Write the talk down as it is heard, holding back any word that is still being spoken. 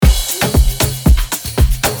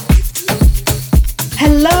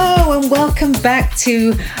welcome back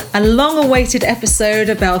to a long-awaited episode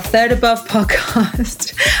of our Third Above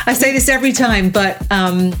podcast. I say this every time, but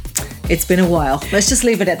it's been a while. Let's just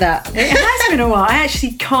leave it at that. It has been a while. I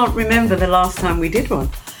actually can't remember the last time we did one.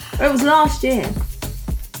 It was last year.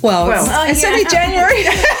 Well, it's only January.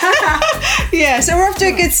 Yeah, so we're off to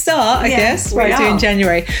a good start, I guess. We're doing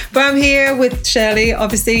January. But I'm here with Shirley,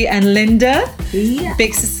 obviously, and Linda,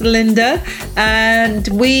 big sister Linda. And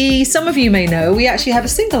some of you may know, we actually have a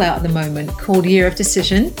single out at the moment called Year of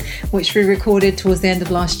Decision, which we recorded towards the end of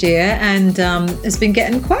last year, and has been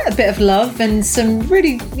getting quite a bit of love and some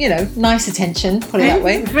really, nice attention, put it that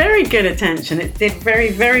way. Very good attention. It did very,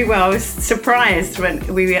 very well. I was surprised when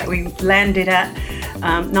we landed at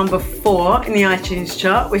number 4 in the iTunes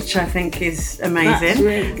chart, which I think is amazing. That's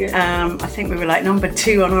really good. I think we were like number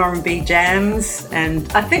 2 on R&B Jams, and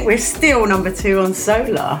I think we're still number 2 on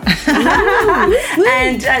Solar.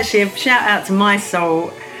 And actually, a shout out to My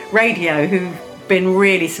Soul Radio, who've been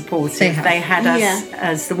really supportive. They had us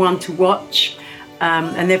as the one to watch.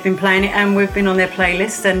 And they've been playing it, and we've been on their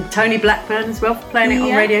playlist. And Tony Blackburn as well for playing it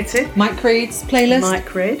on radio too. Mike Reed's playlist.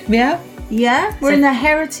 Mike Reed. Yeah, we're in the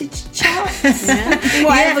heritage charts.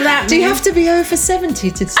 Whatever that means. Do you have to be over 70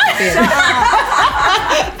 to be in?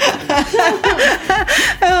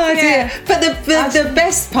 Oh dear. But the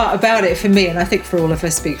best part about it for me, and I think for all of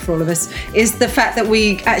us, speak for all of us, is the fact that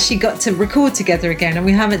we actually got to record together again, and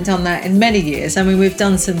we haven't done that in many years. I mean, we've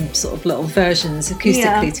done some sort of little versions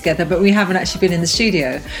acoustically together, but we haven't actually been in the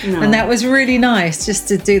studio. No. And that was really nice, just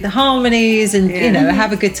to do the harmonies and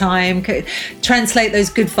have a good time, translate those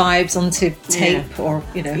good vibes onto tape or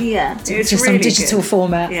just some digital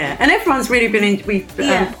format. Yeah, and everyone's really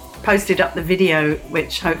been posted up the video,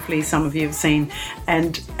 which hopefully some of you have seen,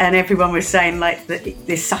 and everyone was saying like that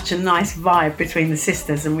there's such a nice vibe between the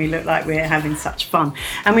sisters, and we look like we're having such fun.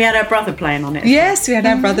 And we had our brother playing on it. Yes, we had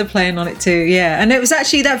our brother playing on it too. Yeah, and it was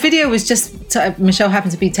actually, that video was just Michelle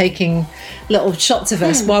happened to be taking little shots of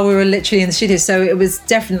us while we were literally in the studio, so it was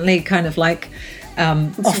definitely kind of like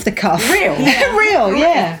off the cuff. Real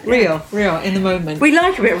in the moment. We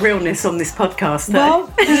like a bit of realness on this podcast, though.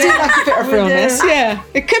 Well, we do like a bit of realness,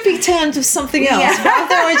 It could be turned to something else, but I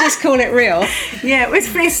thought I'd just call it real. Yeah,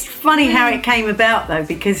 it's funny how it came about, though,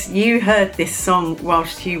 because you heard this song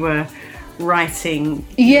whilst you were writing.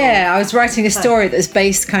 I was writing a story that's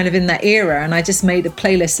based kind of in that era, and I just made a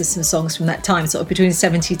playlist of some songs from that time, sort of between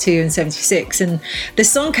 72 and 76, and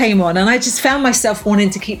this song came on and I just found myself wanting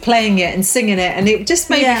to keep playing it and singing it, and it just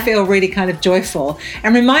made me feel really kind of joyful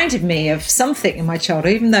and reminded me of something in my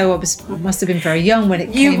childhood, even though I must have been very young when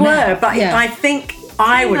it came out. But I think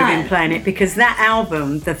I would have been playing it because that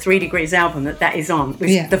album, the 3 Degrees album that is on,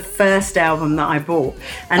 was the first album that I bought.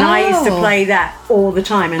 And I used to play that all the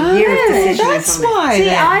time. And Year of Decision is on why, it. See,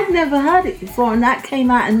 I'd never heard it before, and that came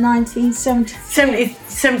out in 1972.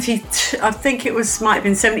 72, I think it might have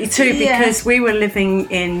been 72, because we were living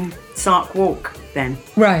in Sark Walk then.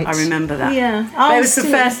 Right. I remember that. Yeah. But it was the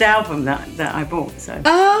first album that I bought. So.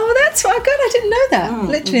 Oh, that's why. God, I didn't know that.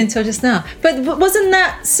 Literally until just now. But wasn't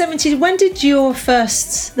that 70? When did your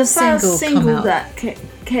first single come out? That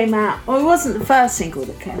came out. Well, it wasn't the first single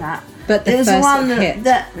that came out. But it was first the one hit.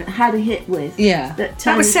 that had a hit with. Yeah.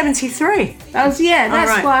 That was 73. That was,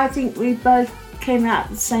 that's why I think we both came out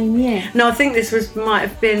the same year. No, I think this might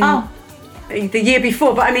have been the year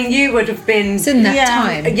before, but I mean, you would have been. It's in that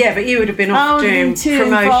time. Yeah, but you would have been off doing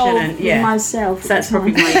promotion and myself. So that's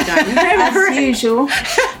probably why you don't remember. As usual.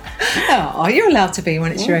 Oh, you're allowed to be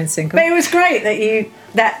when it's your own single. But it was great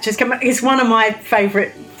that just came out. It's one of my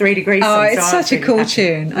favourite 3 Degrees songs. Oh, it's such a cool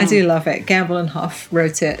tune. I do love it. Gamble and Huff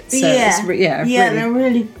wrote it. So they're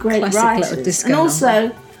really great writers. Little disco and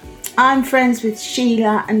also, I'm friends with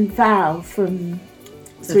Sheila and Val from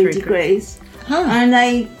 3 Degrees. Huh. And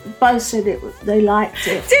they both said they liked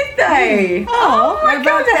it. Did they? Oh my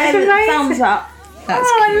God, that's amazing. Thumbs up. That's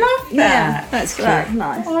cute. I love that. Yeah, that's cute. That's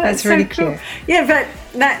nice. Oh, that's really cute. Yeah, but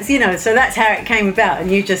that's, so that's how it came about.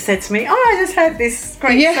 And you just said to me, I just heard this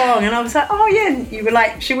great song. And I was like, and you were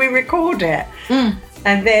like, should we record it?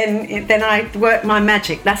 And then I work my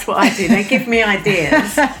magic. That's what I do. They give me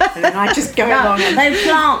ideas, and then I just go along.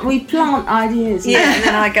 And we plant ideas. Yeah, and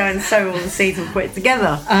then I go and sow all the seeds and put it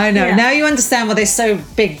together. I know. Yeah. Now you understand why there's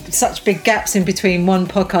such big gaps in between one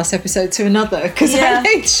podcast episode to another. Because I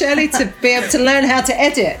need Shirley to be able to learn how to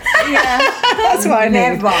edit. Yeah, that's what I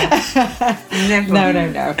need. Never.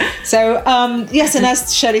 No. So yes, and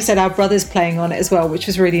as Shirley said, our brother's playing on it as well, which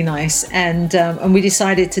was really nice. And we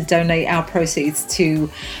decided to donate our proceeds to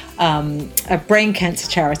a brain cancer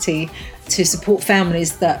charity to support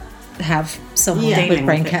families that have someone Yeah. with Dealing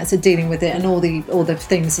brain with it. cancer dealing with it, and all the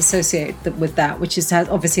things associated with that, which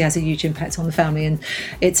obviously has a huge impact on the family. And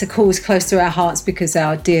it's a cause close to our hearts because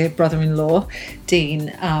our dear brother-in-law Dean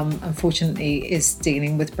unfortunately is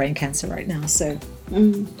dealing with brain cancer right now. So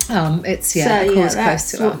it's a cause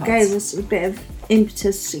close to our what hearts. gave us a bit of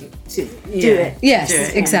impetus to do it. Yes, Do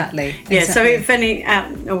it, exactly. Yeah, so exactly. if any,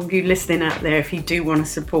 all you listening out there, if you do want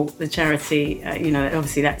to support the charity,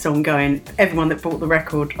 obviously that's ongoing. Everyone that bought the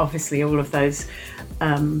record, obviously all of those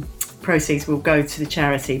proceeds will go to the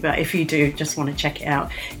charity. But if you do just want to check it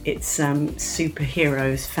out, it's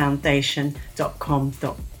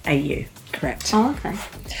superheroesfoundation.com.au. Correct. Oh, okay.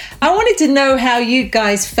 I wanted to know how you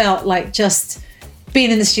guys felt like just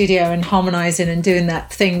being in the studio and harmonizing and doing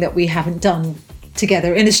that thing that we haven't done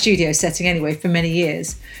together in a studio setting anyway for many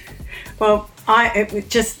years. Well, it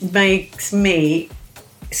just makes me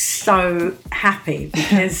so happy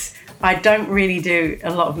because I don't really do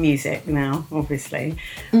a lot of music now, obviously.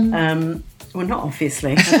 Well, not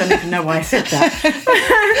obviously. I don't even know why I said that.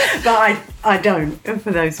 But I don't,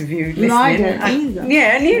 for those of you listening. No, I don't either.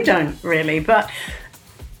 Yeah, and you don't really. But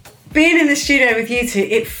being in the studio with you two,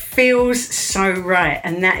 it feels so right.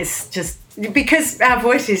 And that is just because our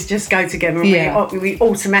voices just go together and we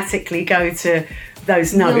automatically go to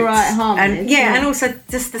those notes. The right harmony. And and also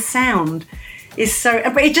just the sound is so,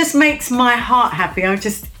 but it just makes my heart happy.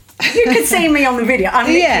 You could see me on the video. I'm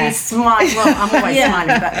literally smiling. Well, I'm always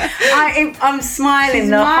smiling, but I'm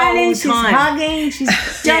smiling the whole time. She's hugging, she's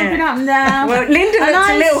jumping up and down. Well, Linda looks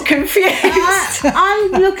a little confused.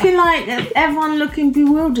 I'm looking like everyone looking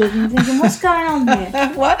bewildered and thinking, what's going on here?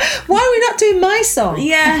 Why are we not doing my song?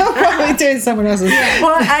 Yeah. Why are we doing someone else's?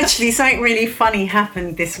 Well, actually, something really funny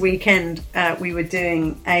happened this weekend. We were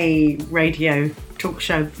doing a radio talk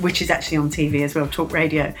show, which is actually on TV as well, talk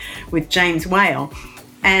radio, with James Whale.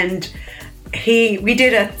 And we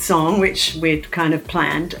did a song which we'd kind of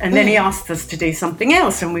planned, and then he asked us to do something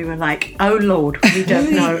else, and we were like, oh Lord, we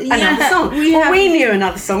don't know another song. We knew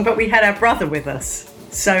another song, but we had our brother with us,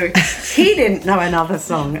 so he didn't know another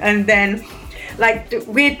song. And then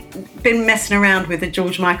we'd been messing around with a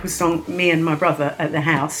George Michael song, me and my brother at the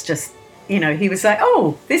house, just he was like,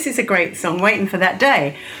 oh, this is a great song, waiting for that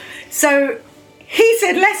day. So he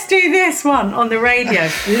said, let's do this one on the radio.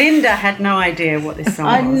 Linda had no idea what this song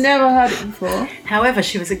was. I'd never heard it before. However,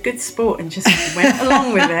 she was a good sport and just went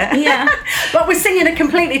along with it. Yeah. But we're singing a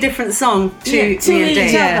completely different song to me and each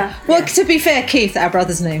Dean. other. Well, to be fair, Keith, our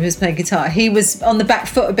brother's name, who's playing guitar, he was on the back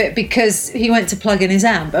foot a bit because he went to plug in his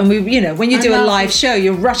amp. And when you do a live show,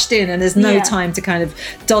 you're rushed in and there's no time to kind of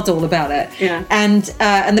dawdle about it. Yeah. And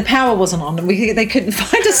the power wasn't on, and they couldn't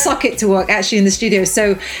find a socket to work actually in the studio.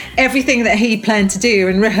 So everything that he planned to do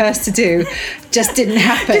and rehearsed to do just didn't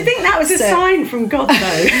happen. Do you think that was a sign from God, though?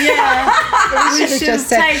 Yeah. We should have just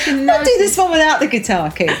said, we'll do this one without the guitar,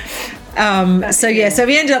 Keith. So we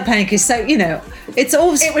ended up playing because it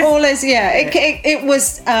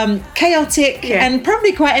was chaotic and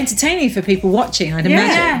probably quite entertaining for people watching, I'd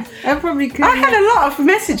imagine. I probably could. I had a lot of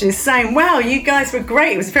messages saying, wow, you guys were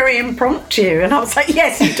great. It was very impromptu. And I was like,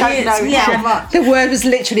 yes, you don't know how much. The word was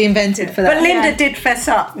literally invented for that. But Linda did fess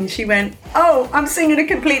up and she went, oh, I'm singing a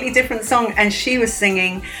completely different song. And she was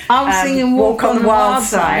singing I was singing Walk on the Wild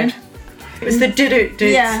Side. It was the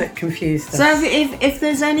do-do-do that confused us. So if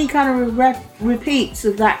there's any kind of repeats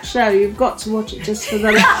of that show, you've got to watch it just for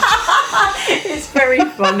the laugh. It's very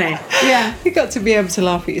funny. Yeah. You've got to be able to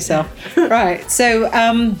laugh at yourself. Right. So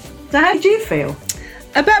So how did you feel?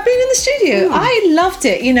 about being in the studio? I loved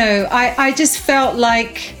it. I just felt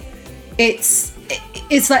like it's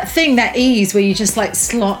that thing, that ease where you just like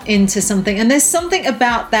slot into something. And there's something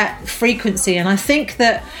about that frequency. And I think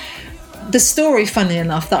that the story, funnily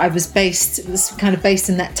enough, that was kind of based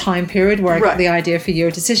in that time period where I got the idea for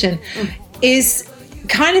Your Decision, is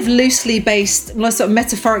kind of loosely based, well, sort of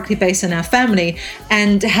metaphorically based on our family,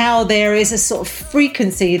 and how there is a sort of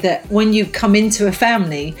frequency that when you come into a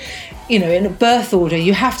family, in a birth order,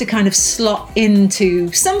 you have to kind of slot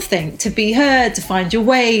into something to be heard, to find your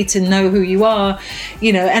way, to know who you are,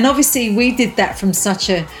 and obviously we did that from such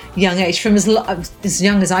a young age, from as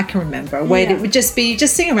young as I can remember, where it would just be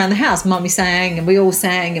just sing around the house. Mummy sang and we all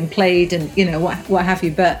sang and played and what have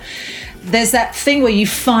you. But there's that thing where you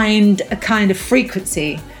find a kind of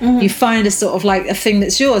frequency, you find a sort of like a thing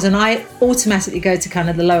that's yours, and I automatically go to kind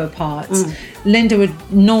of the lower parts. Linda would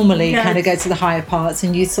normally kind of go to the higher parts,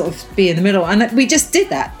 and you sort of be in the middle, and we just did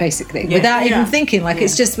that basically without even thinking.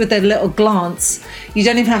 It's just with a little glance, you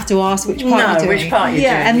don't even have to ask which part you're doing. Which part you're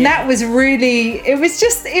doing. And that was really, it was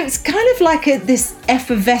kind of like this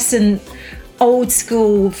effervescent old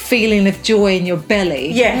school feeling of joy in your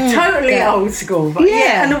belly. Yeah, totally old school. But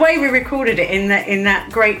Yeah. and the way we recorded it in that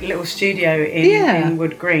great little studio in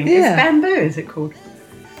Wood Green. It's bamboo, is it called?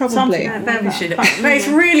 Probably. Bamboo studio. But it's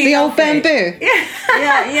really The old lovely. bamboo.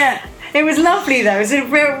 Yeah. It was lovely though. It was a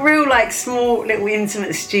real like small little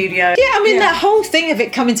intimate studio. Yeah, I mean that whole thing of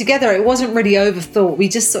it coming together, it wasn't really overthought. We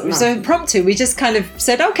just sort of so impromptu. We just kind of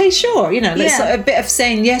said, okay, sure, let's sort of a bit of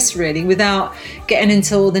saying yes really, without getting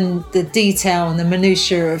into all the detail and the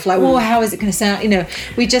minutiae of like, well, how is it going to sound?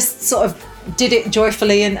 We just sort of did it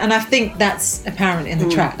joyfully, and I think that's apparent in the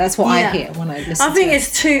track. That's what I hear when I listen. I think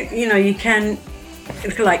it's too. You can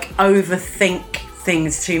like overthink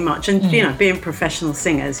things too much, and being professional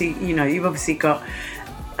singers, you've obviously got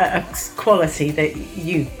a quality that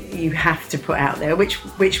you have to put out there,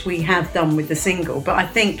 which we have done with the single. But I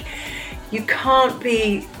think you can't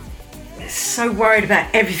be so worried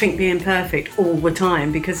about everything being perfect all the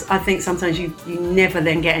time, because I think sometimes you never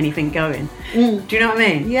then get anything going. Do you know what I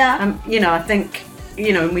mean? Yeah. I think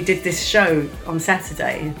when we did this show on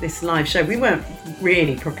Saturday, this live show, we weren't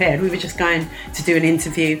really prepared. We were just going to do an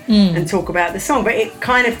interview and talk about the song, but it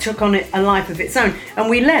kind of took on a life of its own, and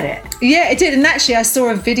we let it. Yeah, it did. And actually, I saw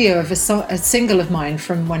a video of a single of mine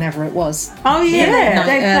from whenever it was. Oh yeah,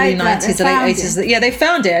 Early 90s, late 80s. Yeah, they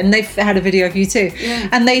found it, and they had a video of you too. Yeah.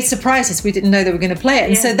 And they surprised us. We didn't know they were going to play it,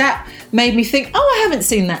 and so that made me think, I haven't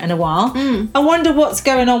seen that in a while. I wonder what's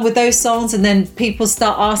going on with those songs. And then people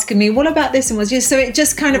start asking me, what about this? And so it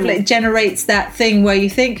just kind of like generates that thing where you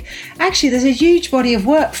think, actually, there's a huge body of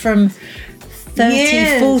work from 30,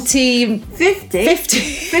 years. 40, 50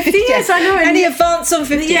 years. I know. Any advance on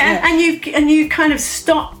 50. Yeah, and you kind of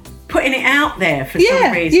stop putting it out there for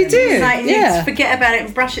some reason. You do. It's like you just forget about it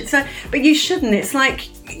and brush it. So, but you shouldn't. It's like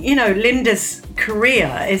Linda's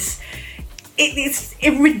career is. It's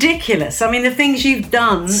ridiculous. I mean, the things you've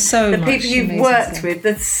done, the people you've worked with,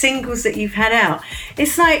 the singles that you've had out.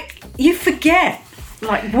 It's like you forget,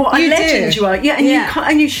 like what a legend you are. Yeah,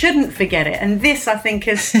 and you shouldn't forget it. And this, I think,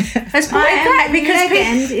 has put it back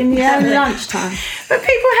because in the early lunchtime. But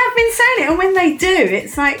people have been saying it, and when they do,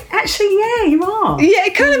 it's like, actually, yeah, you are. Yeah,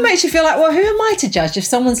 it kind of makes you feel like, well, who am I to judge if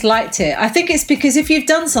someone's liked it? I think it's because if you've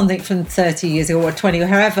done something from 30 years ago or 20 or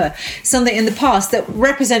however, something in the past that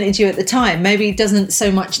represented you at the time, maybe it doesn't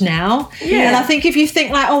so much now. Yeah. And I think if you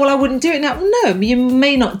think like, oh, well, I wouldn't do it now. No, you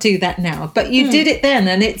may not do that now, but you did it then,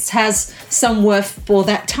 and it has some worth for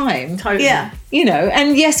that time. Totally. Yeah.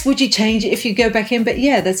 And yes, would you change it if you go back in? But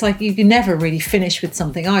yeah, that's like you can never really finish with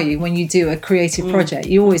something, are you? When you do a creative project,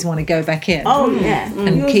 you always want to go back in. Oh yeah,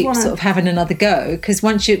 and keep sort of having another go, because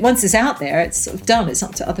once it's out there, it's sort of done. It's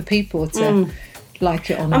up to other people to like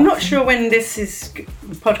it or not. I'm not sure when this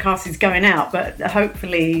podcast is going out, but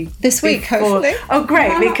hopefully this week. Hopefully. Oh,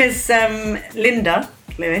 great! Because Linda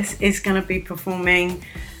Lewis is going to be performing.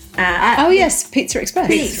 Yes, Pizza Express.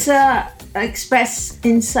 Pizza Express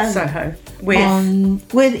in Soho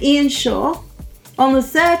with Ian Shaw on the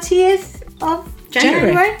 30th of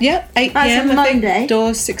January. Yep, 8 That's p.m. a Monday.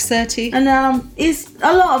 Doors 6:30. And it's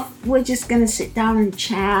a lot of. We're just going to sit down and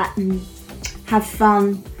chat and have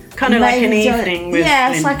fun. Kind of like an evening with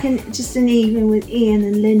Linda. It's like just an evening with Ian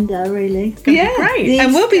and Linda, really. Yeah, great.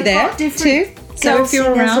 And we'll be there too. So if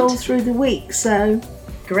you're around, all through the week, so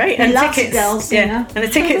great. He And loves tickets, girls singer. and the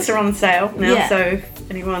tickets are on sale now. Yeah. So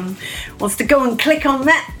if anyone wants to go and click on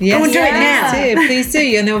that, yes, go and do it now. Please do.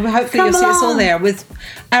 And then hopefully you'll see us all along. there with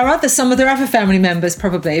some of their other family members,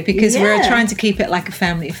 probably, because we're trying to keep it like a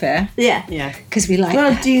family affair. Yeah. Because we like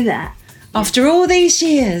We'll that. do that. After all these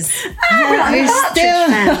years, We're still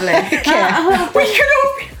family. We should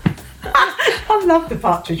all. I love the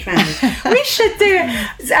Partridge Family. We should do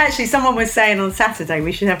it. Actually, someone was saying on Saturday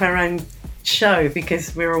we should have our own show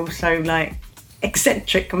because we're all so like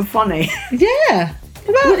eccentric and funny. Yeah.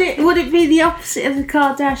 Would it be the opposite of the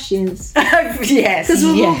Kardashians? Yes. Because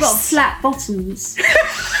we've all got flat bottoms.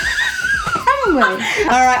 Haven't we?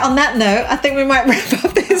 All right, on that note, I think we might wrap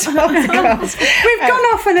up this podcast. We've gone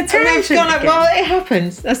off on a tangent. Well, it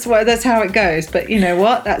happens. That's how it goes. But you know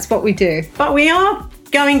what? That's what we do. But we are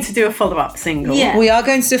going to do a follow-up single. Yeah. We are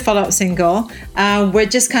going to do a follow-up single. We're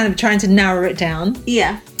just kind of trying to narrow it down.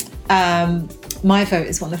 Yeah. My vote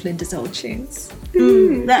is one of Linda's old tunes.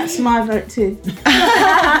 That's my vote too.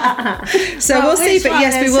 So we'll see, but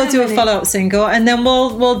yes, we will do a follow-up single, and then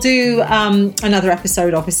we'll do another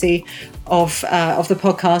episode, obviously, of the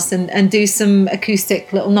podcast, and do some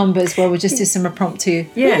acoustic little numbers where we'll just do some impromptu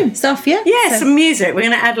stuff. Some music. We're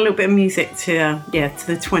going to add a little bit of music to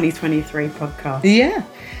the 2023 podcast. Yeah.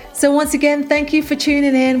 So once again, thank you for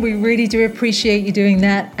tuning in. We really do appreciate you doing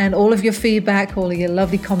that, and all of your feedback, all of your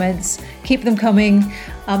lovely comments. Keep them coming.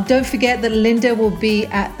 Don't forget that Linda will be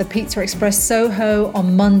at the Pizza Express Soho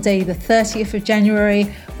on Monday, the 30th of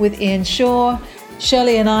January with Ian Shaw.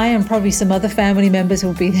 Shirley and I, and probably some other family members,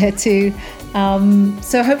 will be there too.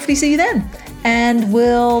 So hopefully see you then. And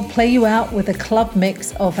we'll play you out with a club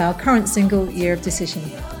mix of our current single, Year of Decision.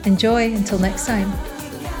 Enjoy until next time.